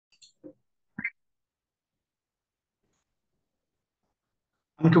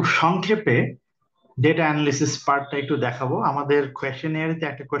আমি খুব সংক্ষেপে ডেটা অ্যানালিসিস পার্টটা একটু দেখাবো। আমাদের কোয়েশ্চেনিয়ারিতে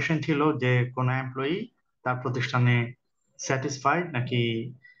একটা কোয়েশ্চেন ছিল যে কোন এমপ্লয়ি তার প্রতিষ্ঠানে স্যাটিসফাইড নাকি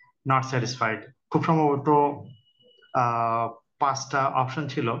নট স্যাটিসফাইড। খুব সম্ভবত আহ 5টা অপশন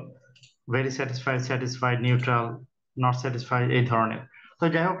ছিল: very satisfied, satisfied, neutral, not satisfied, এই ধরনের। তো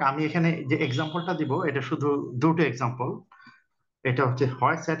যাই হোক, আমি এখানে যে এক্সাম্পলটা দিব এটা শুধু দুটো এক্সাম্পল। এটা হচ্ছে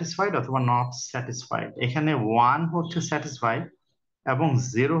হয় স্যাটিসফাইড অথবা নট স্যাটিসফাইড। এখানে 1 হচ্ছে স্যাটিসফাইড এবং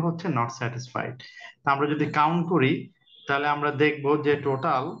 0 হচ্ছে নট স্যাটিসফাইড। আমরা যদি কাউন্ট করি তাহলে আমরা দেখব যে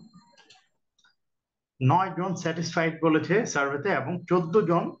টোটাল 9 জন স্যাটিসফাইড বলেছে সার্ভেতে এবং 14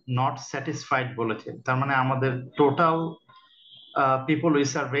 জন নট স্যাটিসফাইড বলেছে। তার মানে আমাদের টোটাল পিপল উই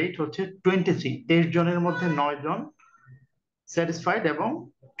সার্ভেড হচ্ছে 23। 23 জনের মধ্যে 9 জন স্যাটিসফাইড এবং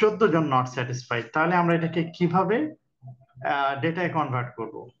 14 জন নট স্যাটিসফাইড। তাহলে আমরা এটাকে কিভাবে ডেটায় কনভার্ট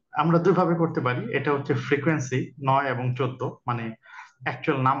করব? আমরা দুইভাবে করতে পারি। এটা হচ্ছে ফ্রিকোয়েন্সি, 9 এবং 14 মানে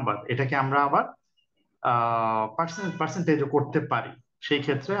অ্যাকচুয়াল নাম্বার। এটাকে আমরা আবার পার্সেন্টেজও করতে পারি। সেই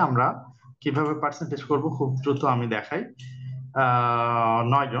ক্ষেত্রে আমরা কিভাবে পার্সেন্টেজ করব খুব দ্রুত আমি দেখাই।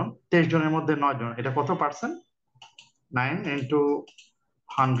 9 জন, 23 জনের মধ্যে 9 জন, এটা কত পার্সেন্ট? 9 ×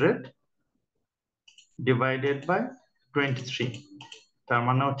 100 ডিভাইডেড বাই 23, তার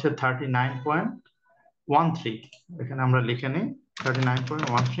মানে হচ্ছে 39.13। এখানে আমরা লিখে নিই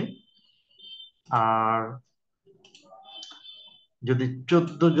 39.13। আর যদি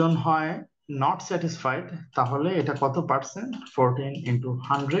 14 জন হয় নট স্যাটিসফাইড তাহলে এটা কত পার্সেন্ট? 14 ×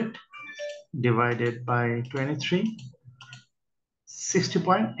 100 divided by 23,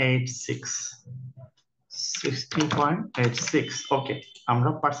 60.86। 60.86, ওকে। আমরা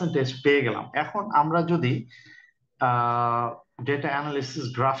পার্সেন্টেজ পেয়ে গেলাম। এখন আমরা যদি ডেটা অ্যানালিসিস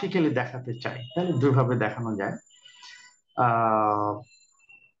গ্রাফিক্যালি দেখাতে চাই তাহলে দুইভাবে দেখানো যায়। আহ,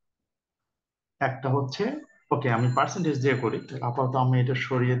 একটা হচ্ছে, ওকে আমি পার্সেন্টেজ দিয়ে করি। আপাতত আমি এটা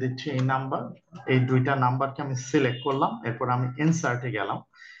সরিয়ে দিচ্ছি। এই নাম্বার, এই দুইটা নাম্বারকে আমি সিলেক্ট করলাম, এরপর আমি ইনসার্টে গেলাম।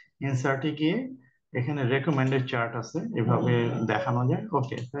 ইনসার্টে গিয়ে এখানে রেকমেন্ডেড চার্ট আছে, এভাবে দেখানো যায়।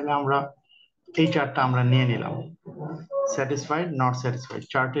 ওকে, তাহলে আমরা এই চার্টটা আমরা নিয়ে নিলাম, স্যাটিসফাইড নট স্যাটিসফাইড।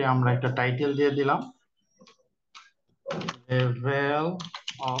 চার্টে আমরা একটা টাইটেল দিয়ে দিলাম, লেভেল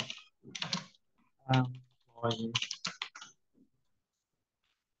অফ এমপ্লয়ি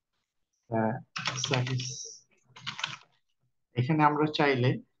স্যাটিস। এখানে আমরা চাইলে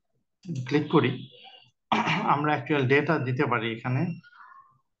ক্লিক করি, আমরা অ্যাকচুয়াল ডেটা দিতে পারি এখানে।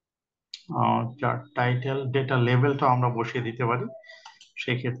 চার্ট টাইটেল, ডেটা লেভেলটা আমরা বসিয়ে দিতে পারি।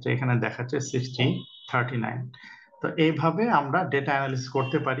 সেক্ষেত্রে এখানে দেখাচ্ছে 39। তো এইভাবে আমরা ডেটা অ্যানালিসিস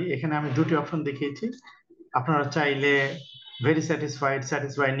করতে পারি। এখানে আমি দুটি অপশন দেখিয়েছি। আপনারা চাইলে very satisfied,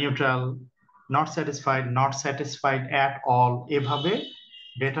 satisfied, neutral, not satisfied, not satisfied at all, এভাবে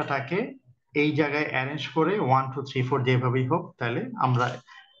ডেটাটাকে এই জায়গায় অ্যারেঞ্জ করে 1 2 3 4 যেভাবেই হোক, তাহলে আমরা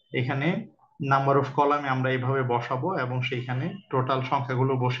এখানে নাম্বার অফ কলামে আমরা এইভাবে বসাবো এবং সেইখানে টোটাল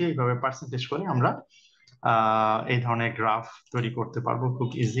সংখ্যাগুলো বসিয়ে এইভাবে পার্সেন্টেজ করে আমরা এই ধরনের গ্রাফ তৈরি করতে পারবো। খুব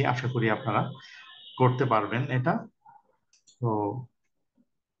ইজি, আশা করি আপনারা করতে পারবেন এটা। তো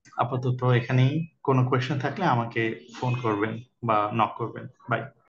আপাতত এখানেই, কোনো কোয়েশ্চেন থাকলে আমাকে ফোন করবেন বা নক করবেন। বাই।